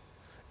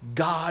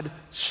 God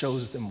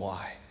shows them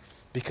why.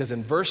 Because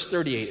in verse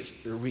 38,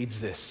 it reads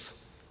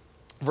this.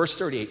 Verse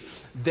 38,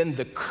 then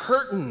the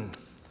curtain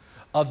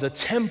of the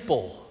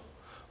temple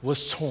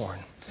was torn.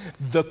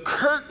 The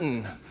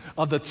curtain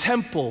of the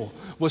temple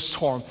was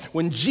torn.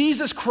 When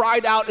Jesus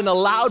cried out in a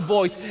loud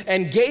voice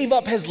and gave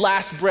up his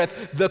last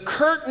breath, the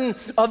curtain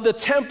of the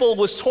temple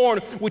was torn,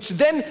 which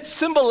then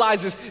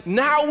symbolizes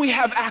now we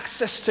have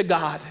access to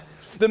God.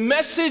 The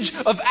message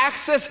of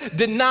access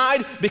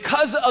denied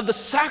because of the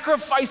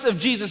sacrifice of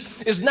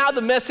Jesus is now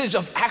the message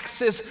of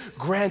access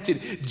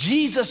granted.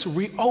 Jesus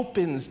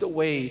reopens the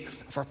way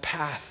of our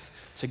path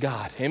to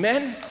God.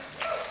 Amen?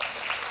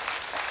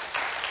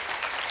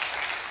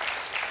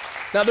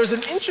 Now, there's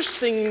an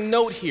interesting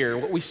note here,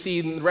 what we see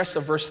in the rest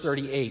of verse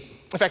 38.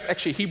 In fact,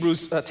 actually,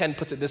 Hebrews 10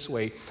 puts it this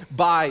way.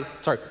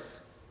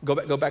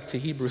 Go back to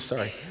Hebrews,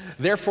 sorry.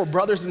 Therefore,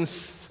 brothers,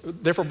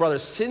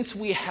 since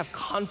we have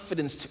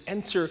confidence to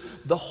enter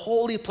the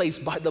holy place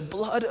by the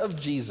blood of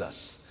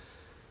Jesus.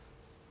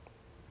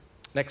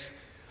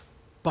 Next,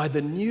 by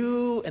the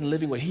new and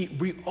living way. He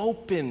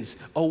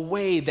reopens a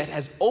way that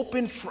has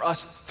opened for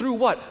us through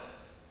what?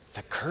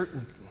 The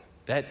curtain.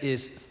 That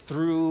is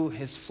through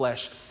his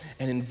flesh.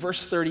 And in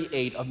verse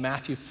 38 of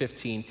Matthew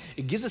 15,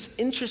 it gives us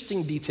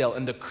interesting detail.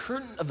 And the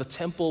curtain of the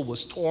temple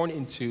was torn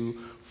in two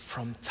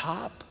from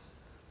top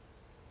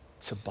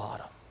to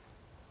bottom.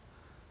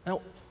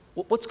 Now,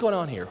 what's going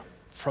on here?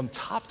 From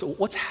top to,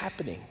 what's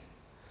happening?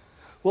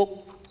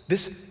 Well,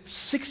 this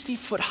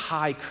 60-foot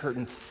high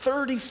curtain,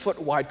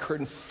 30-foot wide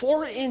curtain,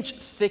 4-inch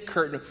thick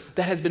curtain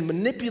that has been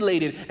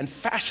manipulated and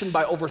fashioned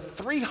by over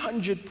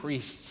 300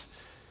 priests.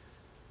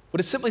 What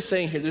it's simply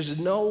saying here, there's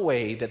no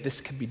way that this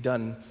could be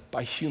done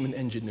by human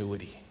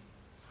ingenuity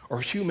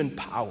or human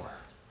power.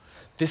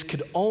 This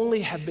could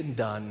only have been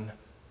done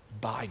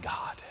by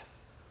God,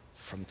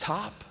 from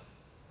top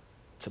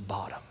to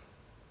bottom.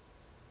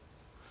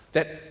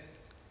 That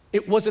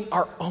it wasn't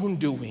our own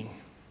doing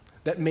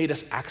that made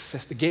us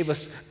that gave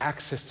us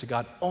access to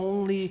God.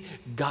 Only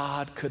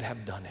God could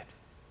have done it.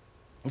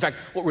 In fact,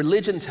 what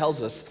religion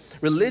tells us,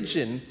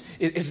 religion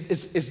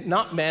is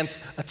not man's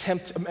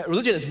attempt,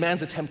 religion is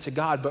man's attempt to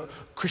God, but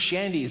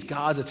Christianity is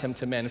God's attempt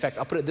to man. In fact,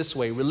 I'll put it this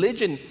way,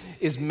 religion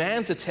is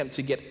man's attempt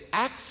to get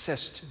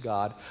access to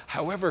God.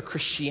 However,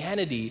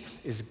 Christianity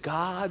is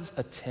God's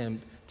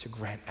attempt to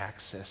grant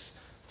access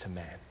to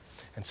man.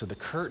 And so the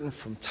curtain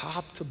from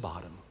top to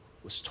bottom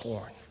was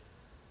torn.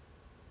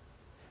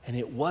 And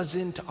it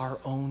wasn't our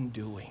own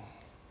doing.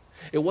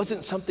 It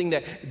wasn't something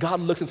that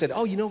God looked and said,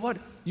 oh, you know what?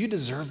 You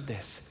deserve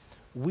this.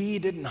 We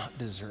did not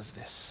deserve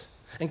this.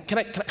 And can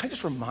I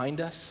just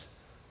remind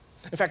us?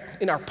 In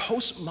fact, in our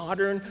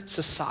postmodern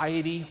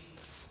society,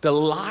 the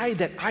lie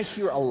that I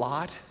hear a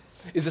lot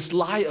is this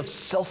lie of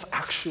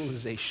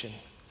self-actualization.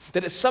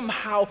 That it's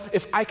somehow,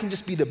 if I can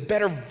just be the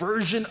better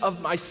version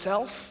of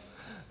myself,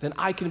 then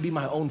I can be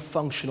my own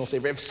functional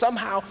savior.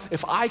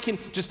 If I can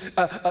just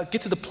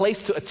get to the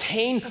place to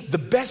attain the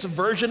best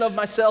version of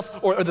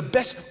myself or the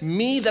best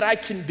me that I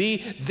can be,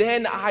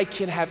 then I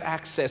can have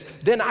access.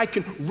 Then I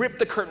can rip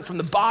the curtain from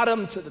the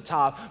bottom to the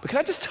top. But can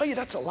I just tell you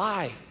that's a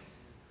lie?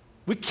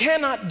 We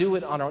cannot do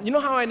it on our own. You know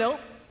how I know?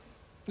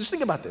 Just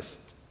think about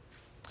this.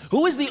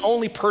 Who is the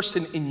only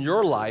person in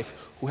your life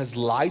who has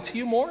lied to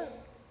you more,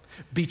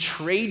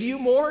 betrayed you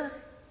more,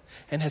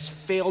 and has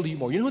failed you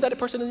more? You know who that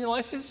person in your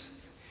life is?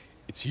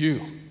 It's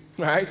you,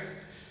 right?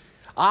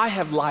 I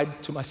have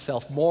lied to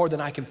myself more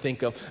than I can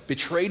think of,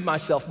 betrayed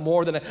myself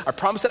more than I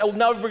promised that I was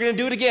never going to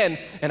do it again,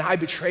 and I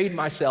betrayed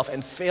myself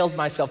and failed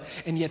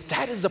myself, and yet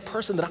that is the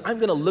person that I'm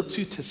going to look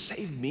to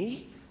save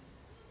me,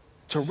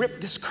 to rip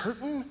this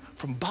curtain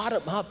from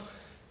bottom up,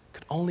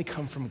 could only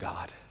come from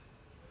God.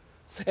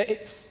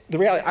 The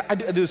reality, I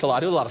do this a lot. I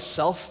do a lot of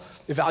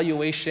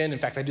self-evaluation. In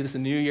fact, I do this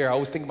in the new year. I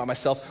always think about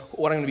myself,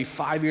 what I'm going to be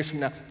 5 years from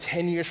now,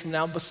 10 years from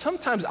now. But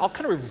sometimes I'll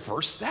kind of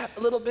reverse that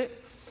a little bit.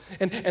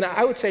 And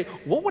I would say,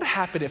 what would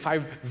happen if I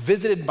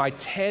visited my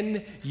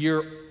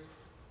 10-year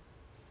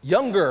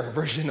younger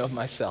version of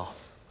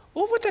myself?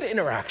 What would that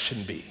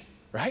interaction be,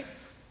 right?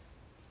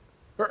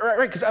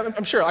 Right, because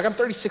I'm sure, like I'm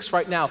 36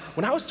 right now.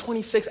 When I was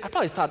 26, I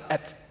probably thought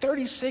at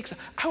 36,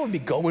 I would be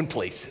going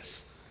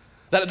places.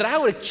 That I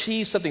would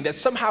achieve something, that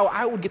somehow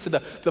I would get to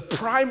the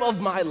prime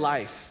of my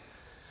life.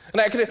 And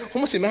I could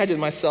almost imagine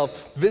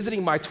myself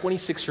visiting my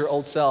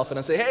 26-year-old self and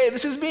I say, hey,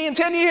 this is me in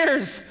 10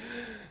 years.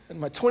 And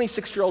my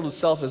 26-year-old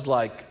self is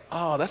like,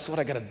 oh, that's what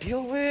I got to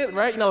deal with,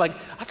 right? You know, like,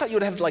 I thought you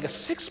would have like a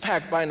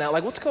six-pack by now.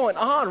 Like, what's going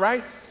on,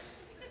 right?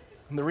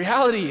 And the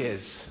reality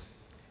is,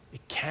 it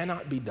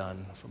cannot be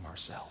done from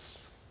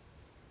ourselves.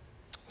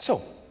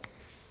 So,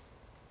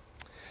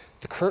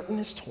 the curtain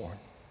is torn.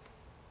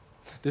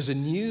 There's a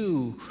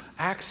new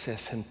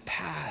access and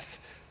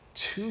path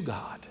to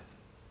God.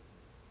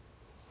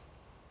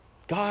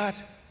 God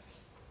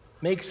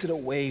makes it a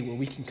way where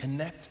we can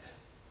connect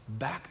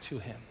back to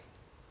him.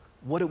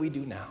 What do we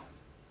do now?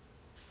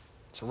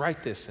 So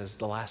write this as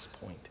the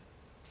last point.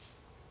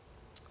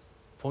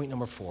 Point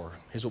number 4,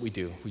 here's what we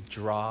do. We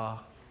draw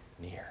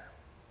near.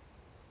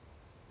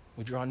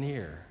 We draw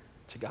near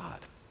to God.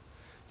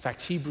 In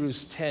fact,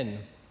 Hebrews 10,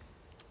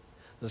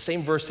 the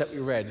same verse that we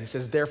read, it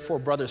says, therefore,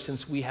 brothers,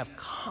 since we have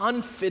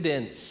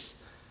confidence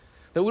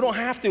that we don't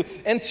have to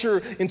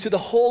enter into the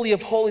Holy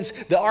of Holies,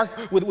 the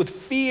ark, with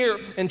fear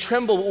and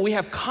tremble. We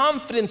have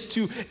confidence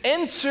to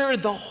enter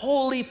the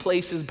holy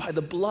places by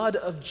the blood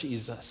of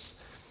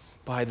Jesus,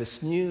 by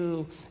this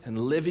new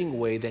and living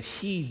way that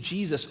he,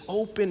 Jesus,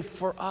 opened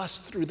for us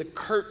through the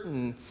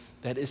curtain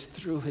that is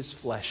through his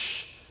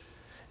flesh.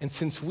 And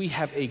since we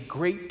have a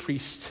great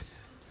priest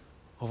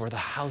over the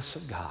house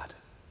of God,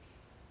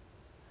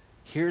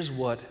 here's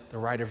what the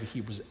writer of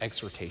Hebrews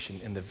exhortation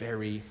in the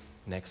very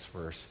next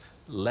verse.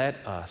 Let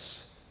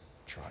us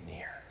draw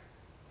near.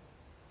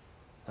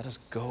 Let us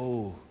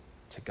go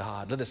to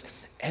God. Let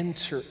us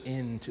enter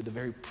into the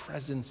very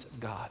presence of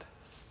God.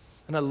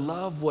 And I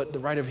love what the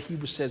writer of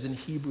Hebrews says in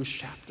Hebrews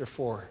chapter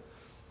 4.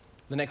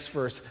 The next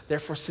verse,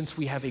 therefore, since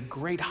we have a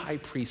great high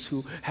priest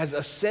who has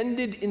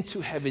ascended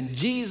into heaven,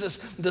 Jesus,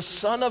 the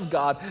Son of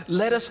God,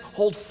 let us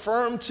hold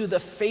firm to the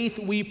faith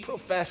we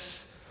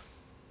profess.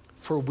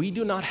 For we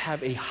do not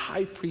have a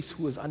high priest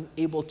who is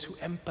unable to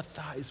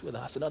empathize with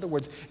us. In other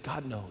words,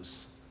 God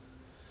knows.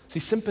 See,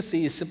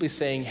 sympathy is simply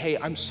saying, hey,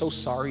 I'm so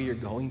sorry you're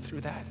going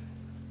through that.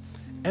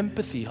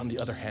 Empathy, on the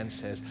other hand,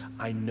 says,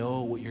 I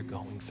know what you're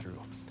going through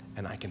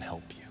and I can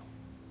help you.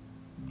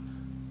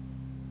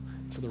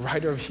 So the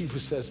writer of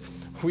Hebrews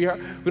says, we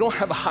don't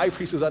have a high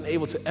priest who's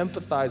unable to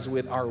empathize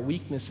with our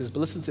weaknesses,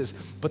 but listen to this,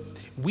 but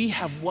we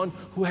have one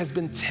who has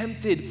been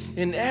tempted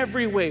in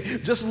every way.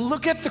 Just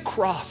look at the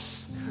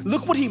cross.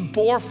 Look what he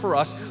bore for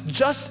us,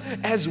 just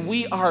as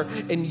we are,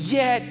 and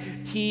yet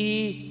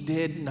he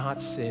did not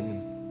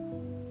sin.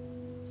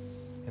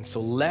 And so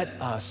let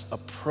us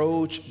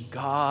approach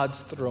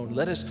God's throne.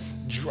 Let us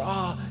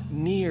draw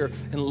near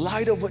in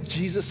light of what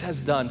Jesus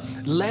has done.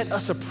 Let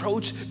us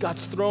approach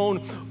God's throne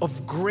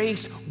of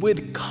grace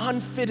with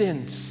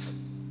confidence.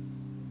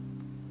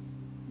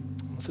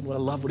 Listen, I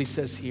love what he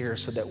says here,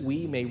 so that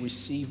we may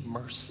receive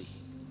mercy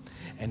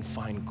and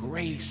find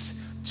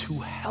grace to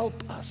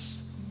help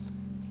us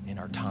in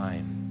our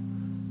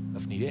time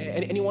of need.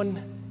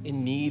 Anyone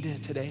in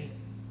need today?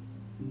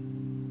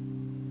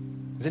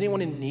 Is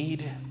anyone in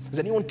need? Is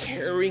anyone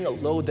carrying a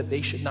load that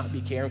they should not be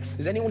carrying?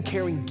 Is anyone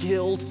carrying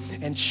guilt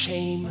and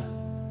shame?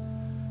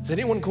 Is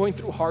anyone going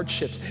through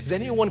hardships? Is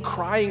anyone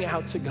crying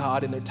out to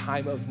God in their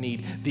time of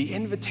need? The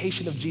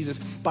invitation of Jesus,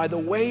 by the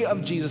way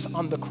of Jesus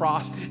on the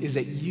cross, is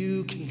that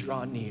you can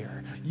draw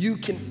near. You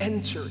can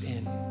enter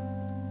in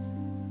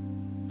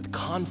with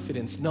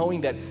confidence, knowing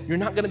that you're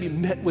not going to be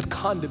met with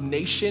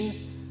condemnation.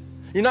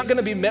 You're not going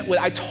to be met with,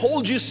 I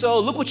told you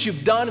so, look what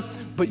you've done,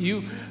 but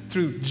you,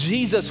 through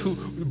Jesus who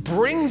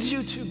brings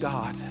you to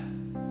God,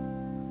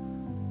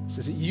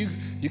 says that you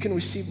can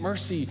receive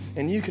mercy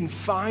and you can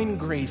find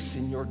grace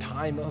in your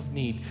time of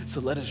need.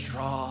 So let us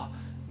draw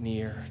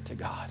near to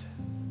God.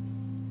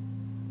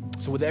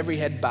 So with every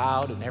head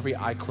bowed and every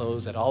eye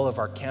closed at all of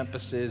our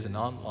campuses and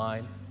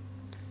online,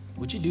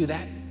 would you do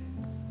that?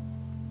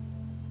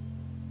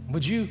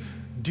 Would you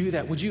do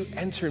that? Would you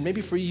enter?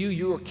 Maybe for you,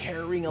 you are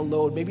carrying a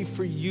load. Maybe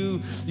for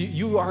you,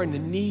 you are in the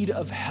need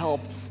of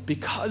help.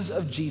 Because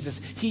of Jesus,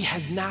 he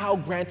has now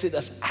granted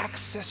us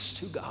access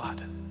to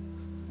God.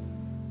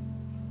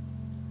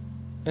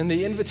 And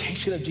the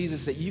invitation of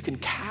Jesus is that you can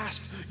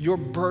cast your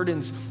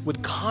burdens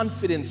with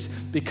confidence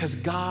because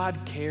God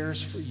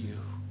cares for you.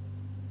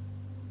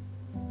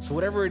 So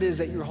whatever it is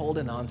that you're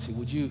holding on to,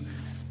 would you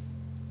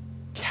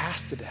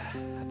cast it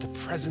at the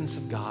presence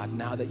of God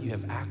now that you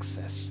have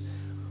access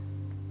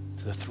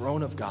to the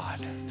throne of God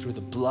through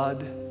the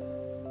blood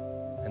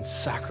and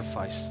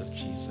sacrifice of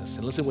Jesus.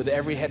 And listen, with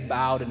every head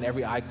bowed and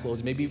every eye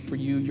closed, maybe for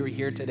you, you're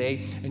here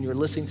today and you're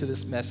listening to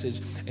this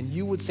message and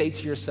you would say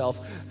to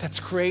yourself, that's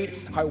great,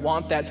 I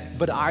want that,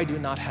 but I do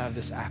not have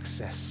this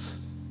access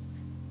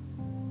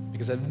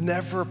because I've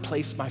never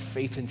placed my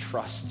faith and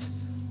trust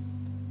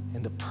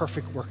in the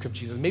perfect work of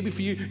Jesus. Maybe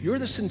for you, you're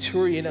the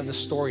centurion of the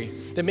story.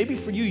 That maybe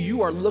for you,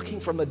 you are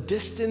looking from a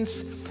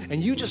distance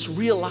and you just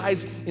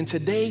realize in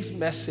today's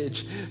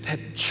message that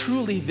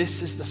truly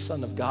this is the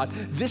Son of God.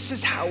 This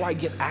is how I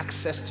get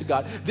access to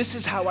God. This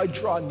is how I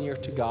draw near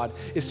to God,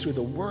 is through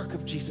the work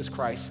of Jesus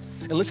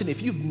Christ. And listen,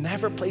 if you've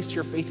never placed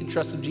your faith and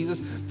trust in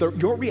Jesus,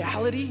 your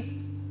reality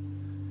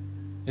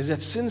is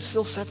that sin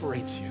still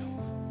separates you.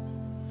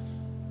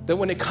 That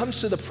when it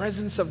comes to the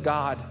presence of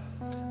God,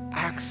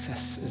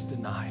 access is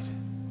denied.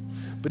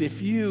 But if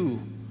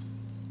you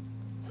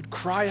would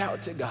cry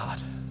out to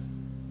God,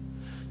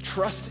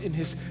 trust in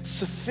his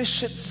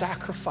sufficient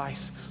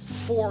sacrifice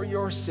for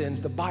your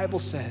sins, the Bible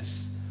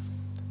says,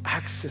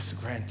 access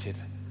granted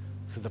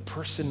through the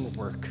person and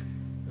work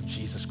of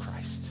Jesus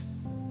Christ.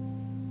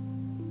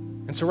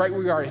 And so right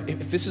where you are,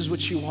 if this is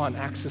what you want,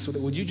 access with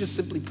it, would you just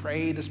simply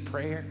pray this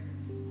prayer?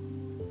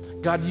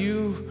 God,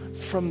 you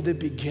from the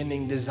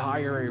beginning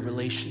desire a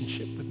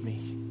relationship with me.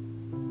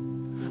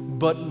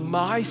 But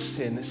my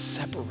sin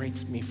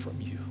separates me from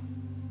you.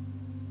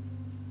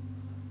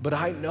 But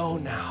I know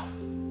now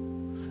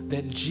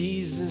that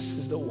Jesus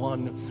is the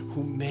one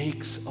who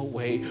makes a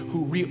way,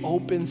 who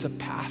reopens a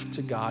path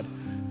to God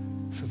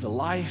through the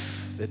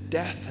life, the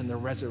death, and the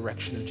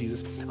resurrection of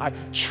Jesus. I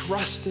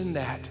trust in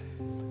that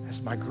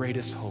as my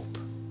greatest hope.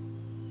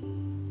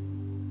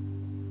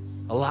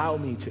 Allow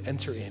me to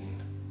enter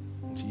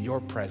into your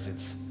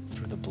presence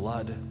through the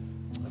blood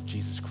of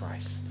Jesus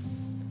Christ.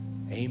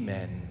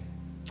 Amen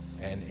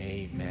and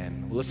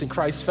amen. Well, listen,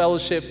 Christ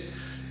Fellowship,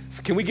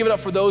 can we give it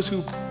up for those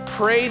who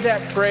pray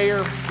that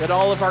prayer at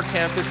all of our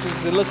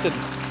campuses? And listen,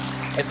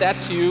 if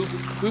that's you,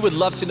 we would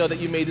love to know that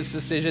you made this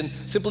decision.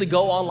 Simply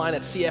go online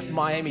at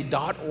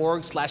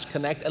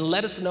cfmiami.org/connect and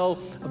let us know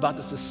about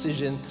this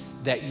decision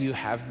that you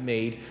have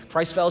made.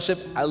 Christ Fellowship,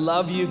 I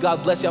love you.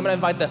 God bless you. I'm going to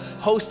invite the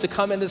host to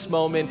come in this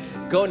moment.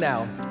 Go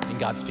now in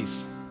God's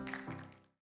peace.